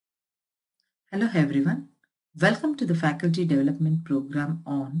Hello everyone. Welcome to the Faculty Development Program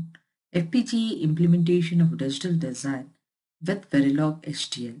on FPGA Implementation of Digital Design with Verilog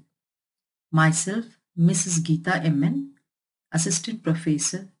HDL. Myself, Mrs. Geetha M N, Assistant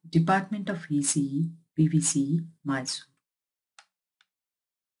Professor, Department of ECE, VVCE, Mysore.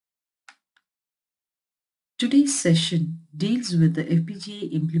 Today's session deals with the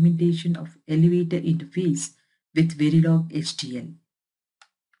FPGA implementation of elevator interface with Verilog HDL.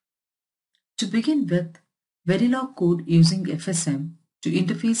 To begin with, Verilog code using FSM to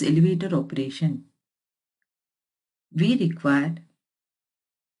interface elevator operation. We required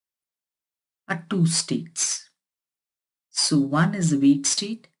two states. So one is the wait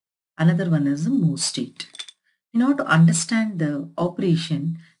state, another one is the move state. In order to understand the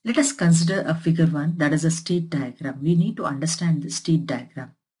operation, let us consider a figure 1, that is a state diagram. We need to understand the state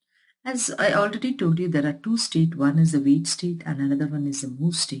diagram. As I already told you, there are two states. One is the wait state and another one is the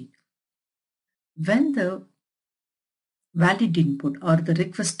move state. When the valid input or the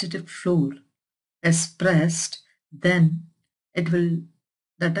requested floor is pressed, then it will,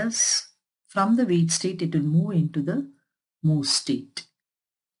 that is, from the wait state it will move into the move state.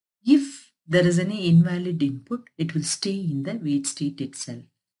 If there is any invalid input, it will stay in the wait state itself.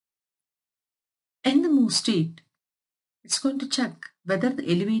 In the move state, it's going to check whether the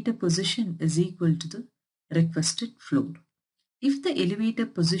elevator position is equal to the requested floor. If the elevator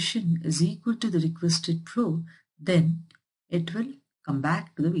position is equal to the requested floor, then it will come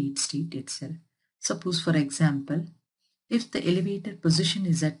back to the wait state itself. Suppose, for example, if the elevator position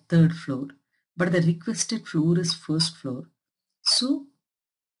is at 3rd floor, but the requested floor is 1st floor, so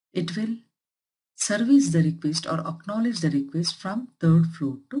it will service the request or acknowledge the request from 3rd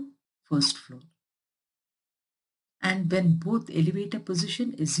floor to 1st floor. And when both elevator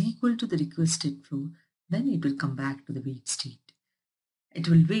position is equal to the requested floor, then it will come back to the wait state. It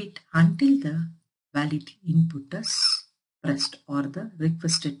will wait until the valid input is pressed or the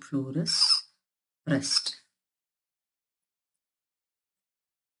requested floor is pressed.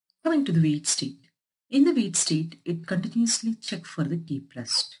 Coming to the wait state. In the wait state, it continuously checks for the key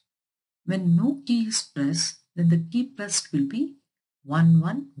pressed. When no key is pressed, then the key pressed will be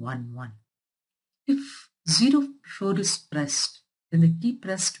 1111. If 0 floor is pressed, then the key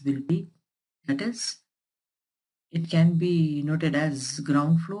pressed will be, that is, it can be noted as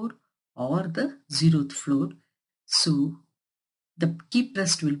ground floor or the 0th floor. So the key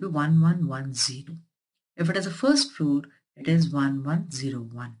pressed will be 1110. If it is a 1st floor, it is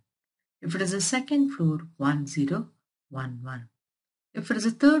 1101. If it is a 2nd floor, 1011. If it is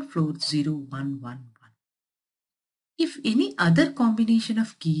a 3rd floor, 0111. If any other combination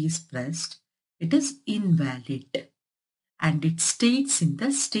of key is pressed, it is invalid and it stays in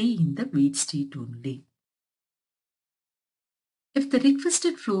the wait state only. If the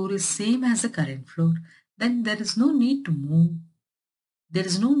requested floor is same as the current floor, then there is no need to move.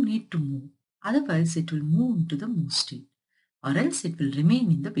 Otherwise, it will move into the move state, or else it will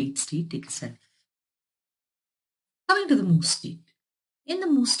remain in the wait state itself. Coming to the move state. In the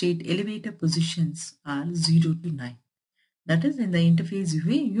move state, elevator positions are 0 to 9. That is, in the interface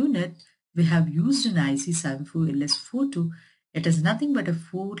unit, we have used an IC 74LS42. It is nothing but a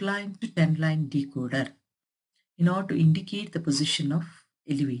 4-line to 10-line decoder in order to indicate the position of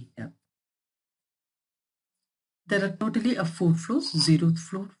elevator. There are totally 4 floors: 0th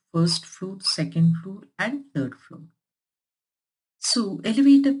floor, 1st floor, 2nd floor, and 3rd floor. So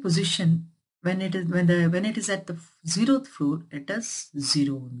elevator position, when it is at the 0th floor, it is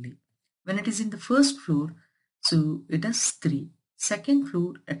 0 only. When it is in the 1st floor, so it is 3. 2nd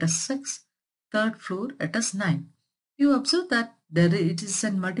floor, it is 6. 3rd floor, it is 9. You observe that it is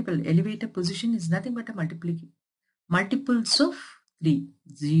in multiple. Elevator position is nothing but a multiples of 3.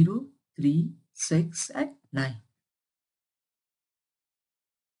 0, 3, 6, and 9.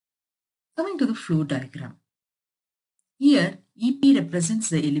 Coming to the flow diagram. Here, EP represents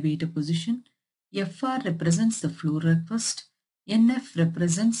the elevator position, FR represents the floor request, NF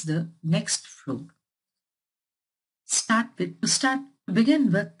represents the next floor. To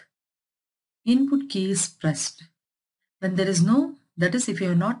begin with, input key is pressed. When there is no, that is, if you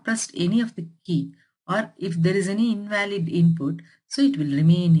have not pressed any of the key, or if there is any invalid input, so it will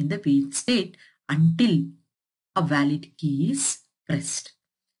remain in the wait state until a valid key is pressed.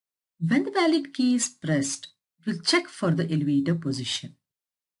 When the valid key is pressed, it will check for the elevator position.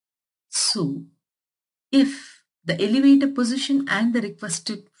 So, if the elevator position and the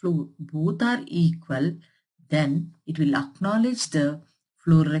requested floor both are equal, then it will acknowledge the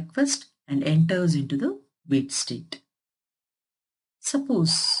floor request and enters into the wait state.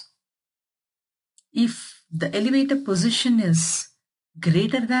 Suppose if the elevator position is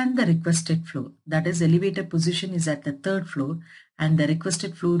greater than the requested floor. That is, elevator position is at the 3rd floor and the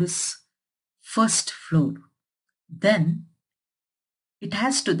requested floor is 1st floor. Then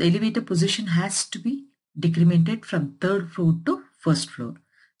the elevator position has to be decremented from 3rd floor to 1st floor.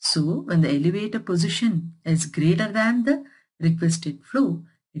 So when the elevator position is greater than the requested floor,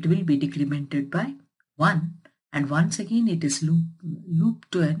 it will be decremented by 1, and once again it is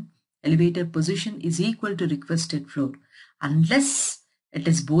looped to an elevator position is equal to requested floor. Unless it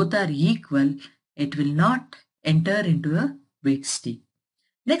is both are equal, it will not enter into a wait state.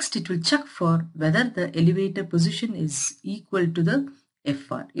 Next, it will check for whether the elevator position is equal to the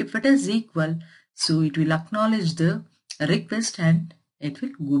FR. If it is equal, so it will acknowledge the request and it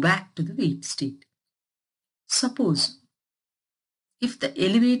will go back to the wait state. Suppose if the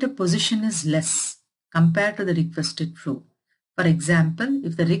elevator position is less compared to the requested floor. For example,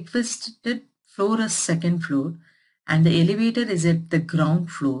 if the requested floor is 2nd floor and the elevator is at the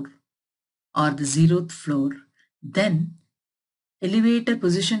ground floor or the 0th floor, then elevator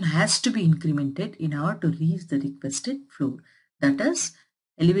position has to be incremented in order to reach the requested floor. That is,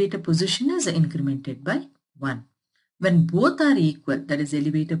 elevator position is incremented by 1. When both are equal, that is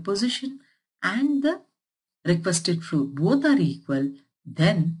elevator position and the requested floor both are equal,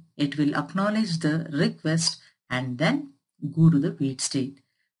 then it will acknowledge the request and then go to the wait state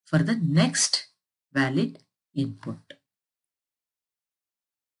for the next valid input.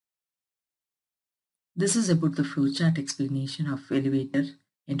 This is about the flowchart explanation of elevator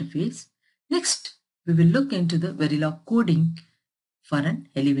interface. Next, we will look into the Verilog coding for an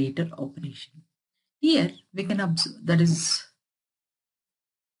elevator operation. Here we can observe, that is,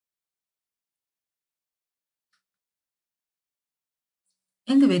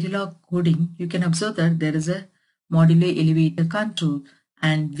 in the Verilog coding, you can observe that there is a modular elevator control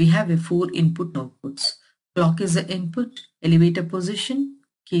and we have a 4 input outputs. Clock is the input, elevator position,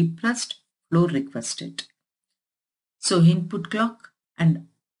 key pressed, floor requested. So input clock and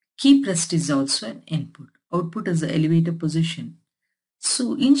key pressed is also an input. Output is the elevator position.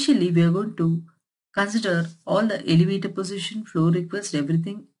 So initially we are going to consider all the elevator position, floor request,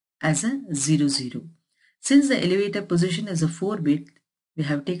 everything as a 0, 0. Since the elevator position is a 4-bit, we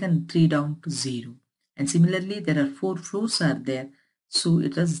have taken 3 down to 0. And similarly, there are 4 floors are there. So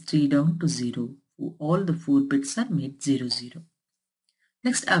it is 3 down to 0. All the 4 bits are made 0, 0.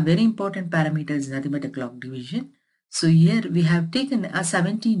 Next, a very important parameter is nothing but a clock division. So here we have taken a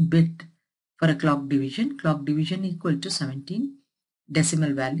 17-bit for a clock division. Clock division equal to 17.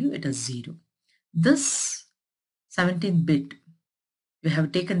 Decimal value, it is 0. This 17-bit we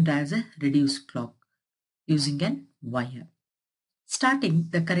have taken as a reduced clock using an wire. Starting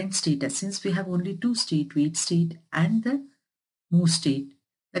the current status, since we have only 2 state, wait state and the move state,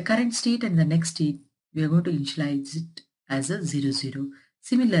 the current state and the next state, we are going to initialize it as a 0, 0.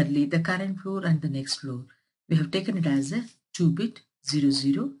 Similarly, the current floor and the next floor, we have taken it as a 2-bit 0,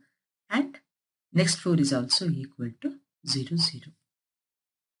 0 and next floor is also equal to 0, 0.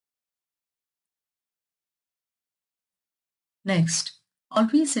 Next,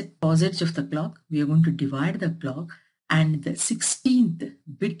 always at posage of the clock, we are going to divide the clock and the 16th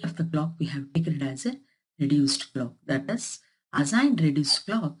bit of the clock we have taken it as a reduced clock. That is, assigned reduced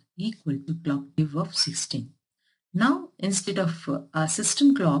clock equal to clock div of 16. Now, instead of a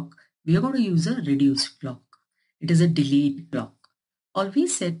system clock, we are going to use a reduced clock. It is a delayed clock.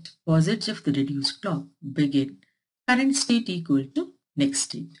 Always set posage of the reduced clock begin current state equal to next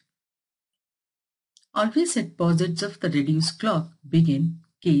state. Always set posage of the reduced clock begin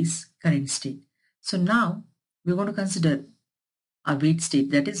case current state. So now we are going to consider a wait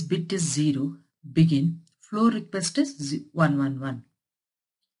state, that is bit is 0, begin, floor request is 111.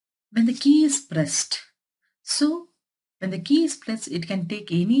 When the key is pressed, so when the key is pressed, it can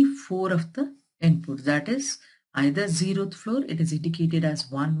take any 4 of the inputs, that is either 0th floor, it is indicated as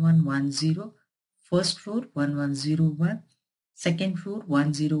 1110, first floor 1101, second floor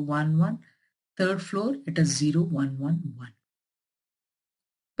 1011, third floor it is 0111.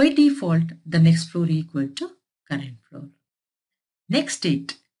 By default, the next floor equal to current floor. Next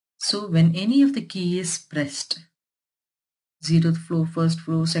state, so when any of the key is pressed, 0th floor, first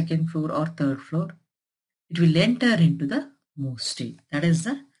floor, second floor or third floor, it will enter into the move state, that is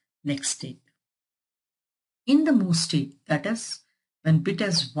the next state. In the move state, that is when bit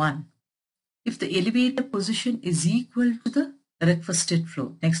is 1, if the elevator position is equal to the requested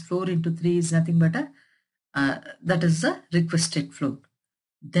floor, next floor into 3 is nothing but that is the requested floor,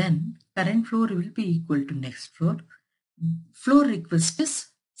 then current floor will be equal to next floor. Floor request is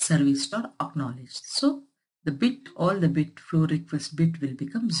serviced or acknowledged. So the bit, all the bit floor request bit will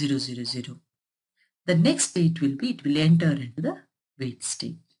become 000. The next state will be, it will enter into the wait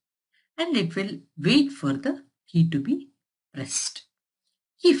state. And it will wait for the key to be pressed.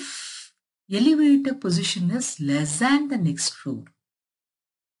 If elevator position is less than the next floor,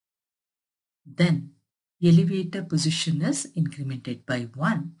 then elevator position is incremented by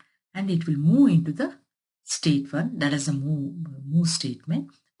 1 and it will move into the state 1, that is a move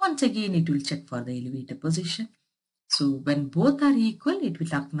statement. Once again it will check for the elevator position. So when both are equal, it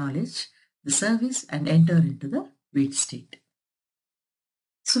will acknowledge the service and enter into the wait state.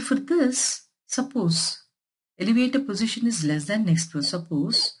 So for this, suppose elevator position is less than next floor.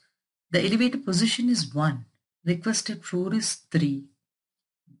 Suppose the elevator position is 1, requested floor is 3.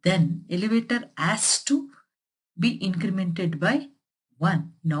 Then elevator has to be incremented by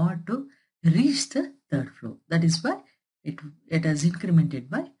 1 in order to reach the third floor. That is why it has incremented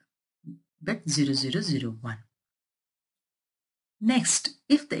by bit 0001. Next,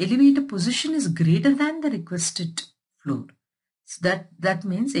 if the elevator position is greater than the requested floor, so that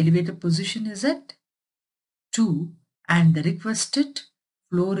means elevator position is at 2 and the requested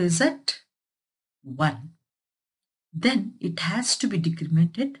floor is at 1, then it has to be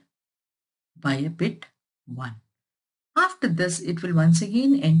decremented by a bit 1. After this, it will once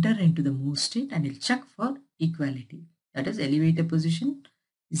again enter into the move state and it will check for equality. That is, elevator position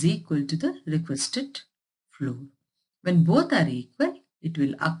is equal to the requested floor. When both are equal, it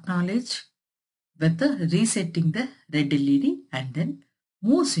will acknowledge with the resetting the red LED and then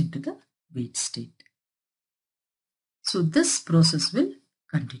moves into the wait state. So this process will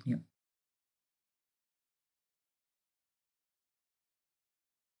continue.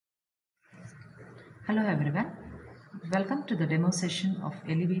 Hello everyone, welcome to the demo session of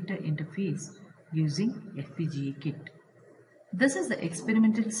elevator interface using FPGA kit. This is the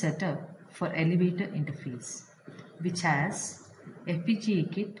experimental setup for elevator interface, which has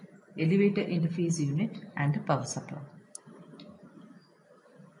FPGA kit, elevator interface unit and a power supply.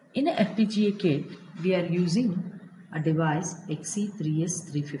 In a FPGA kit, we are using a device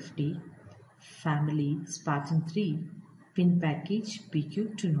ECE3S350, family Spartan 3, pin package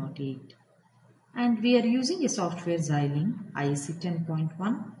PQ208. And we are using a software Xilinx IEC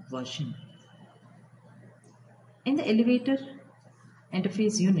 10.1 version. In the elevator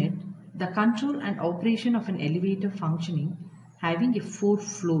interface unit, the control and operation of an elevator functioning having 4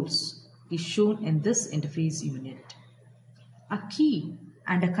 floors is shown in this interface unit. A key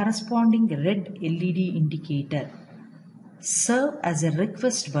and a corresponding red LED indicator serve as a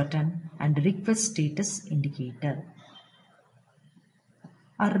request button and request status indicator.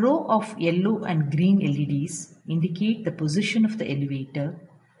 A row of yellow and green LEDs indicate the position of the elevator.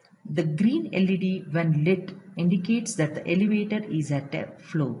 The green LED, when lit, indicates that the elevator is at a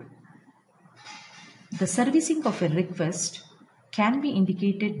floor. The servicing of a request can be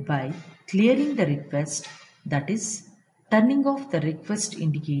indicated by clearing the request, that is, turning off the request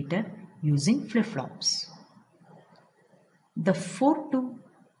indicator using flip-flops. The 4 to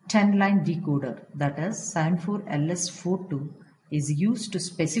 10 line decoder, that is 74LS42, is used to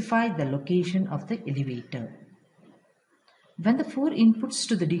specify the location of the elevator. When the 4 inputs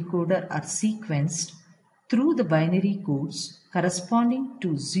to the decoder are sequenced through the binary codes corresponding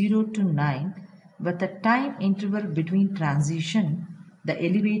to 0 to 9 with a time interval between transition, the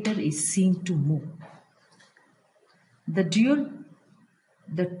elevator is seen to move. The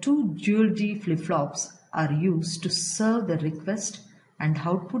 2 dual D flip-flops are used to serve the request and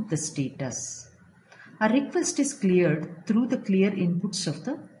output the status. A request is cleared through the clear inputs of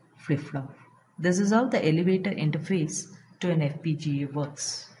the flip-flop. This is how the elevator interface to an FPGA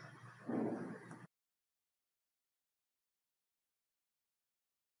works.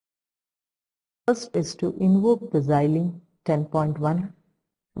 First is to invoke the Xilinx 10.1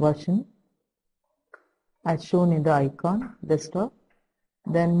 version as shown in the icon desktop.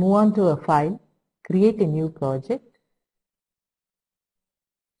 Then move on to a file, create a new project.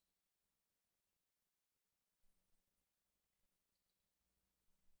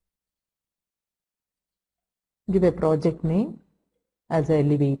 Give a project name as an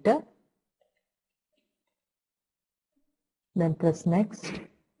elevator. Then press next.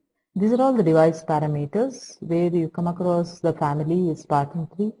 These are all the device parameters where you come across the family is Spartan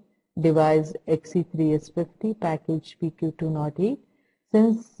 3, device ECE3S50, package PQ208.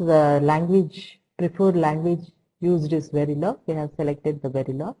 Since the preferred language used is Verilog, we have selected the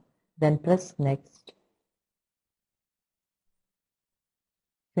Verilog. Then press next.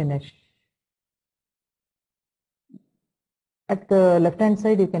 Finish. At the left hand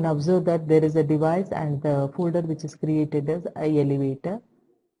side, you can observe that there is a device and the folder which is created as elevator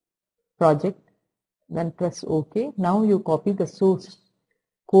project. Then press OK. Now you copy the source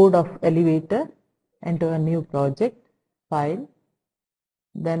code of elevator into a new project, file,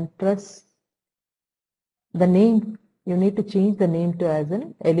 Then press the name. You need to change the name to as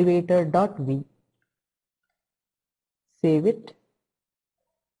an elevator.v. Save it.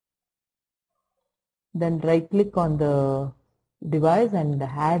 Then right click on the device and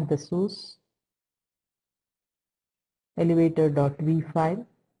add the source elevator.v file.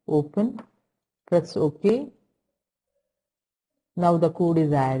 Open. Press OK. Now the code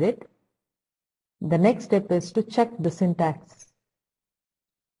is added. The next step is to check the syntax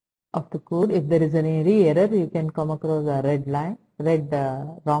of the code. If there is any error, you can come across a red line,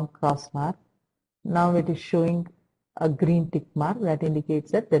 wrong cross mark. Now it is showing a green tick mark that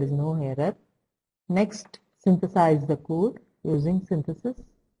indicates that there is no error. Next, synthesize the code using synthesis.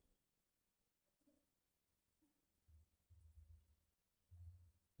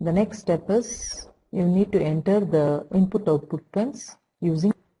 The next step is you need to enter the input-output pins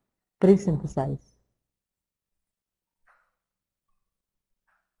using pre-synthesize.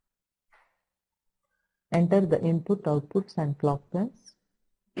 Enter the input, outputs and clock pins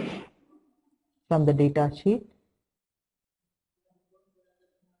from the data sheet.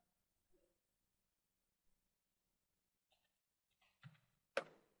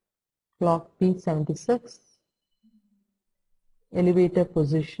 Clock P76, elevator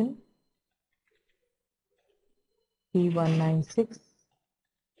position P196,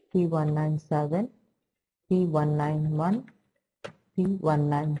 P197, P191,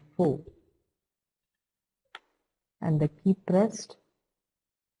 P194, and the key pressed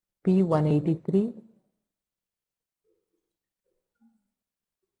P183,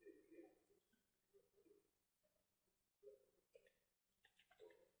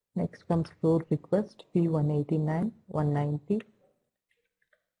 next comes floor request P189, 190,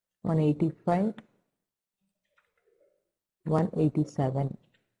 185, 187.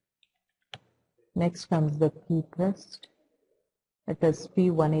 Next comes the key pressed. It is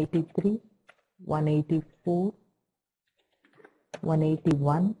P183, 184,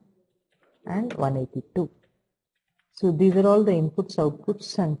 181 and 182. So these are all the inputs,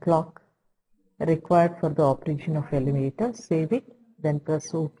 outputs and clock required for the operation of elevator. Save it, then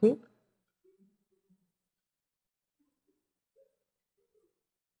press OK.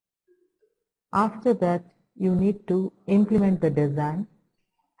 After that, you need to implement the design.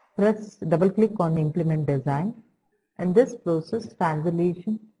 Press double click on implement design. In this process,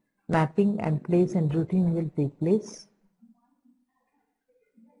 translation, mapping and place and routing will take place.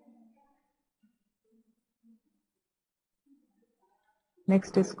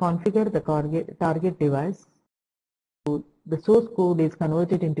 Next is configure the target device. So the source code is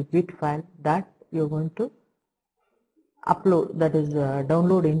converted into bit file that you're going to upload, that is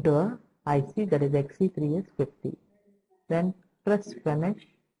download into a IC, that is XC3S50. Then press finish.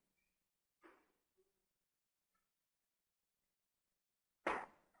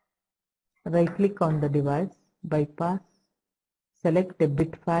 Right click on the device, bypass, select a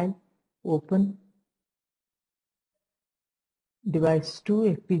bit file, open. Device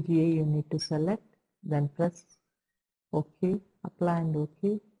 2 FPGA you need to select, then press OK, apply and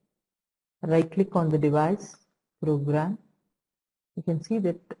OK. Right click on the device, program. You can see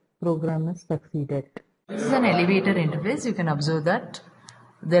that program is succeeded. This is an elevator interface. You can observe that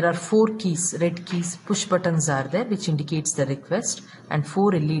there are 4 keys, red keys, push buttons are there which indicates the request, and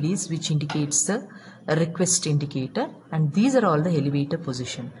 4 LEDs which indicates the request indicator, and these are all the elevator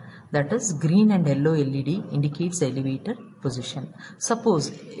position. That is, green and yellow LED indicates the elevator position. Suppose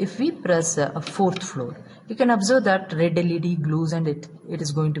if we press a 4th floor, you can observe that red LED glows and it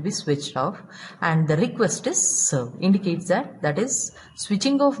is going to be switched off, and the request is serve, indicates that is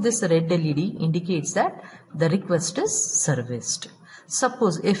switching off this red LED indicates that the request is serviced.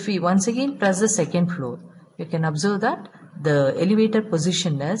 Suppose if we once again press the 2nd floor, you can observe that the elevator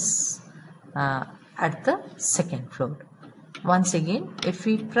position is at the 2nd floor. Once again, if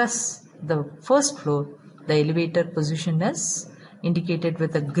we press the 1st floor, the elevator position is indicated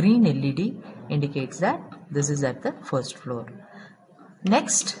with a green LED, indicates that this is at the 1st floor.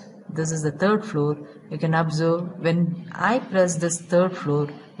 Next, this is the 3rd floor. You can observe when I press this 3rd floor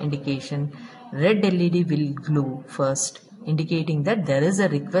indication, red LED will glow first, indicating that there is a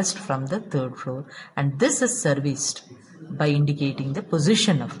request from the 3rd floor, and this is serviced by indicating the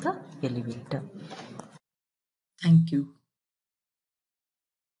position of the elevator. Thank you.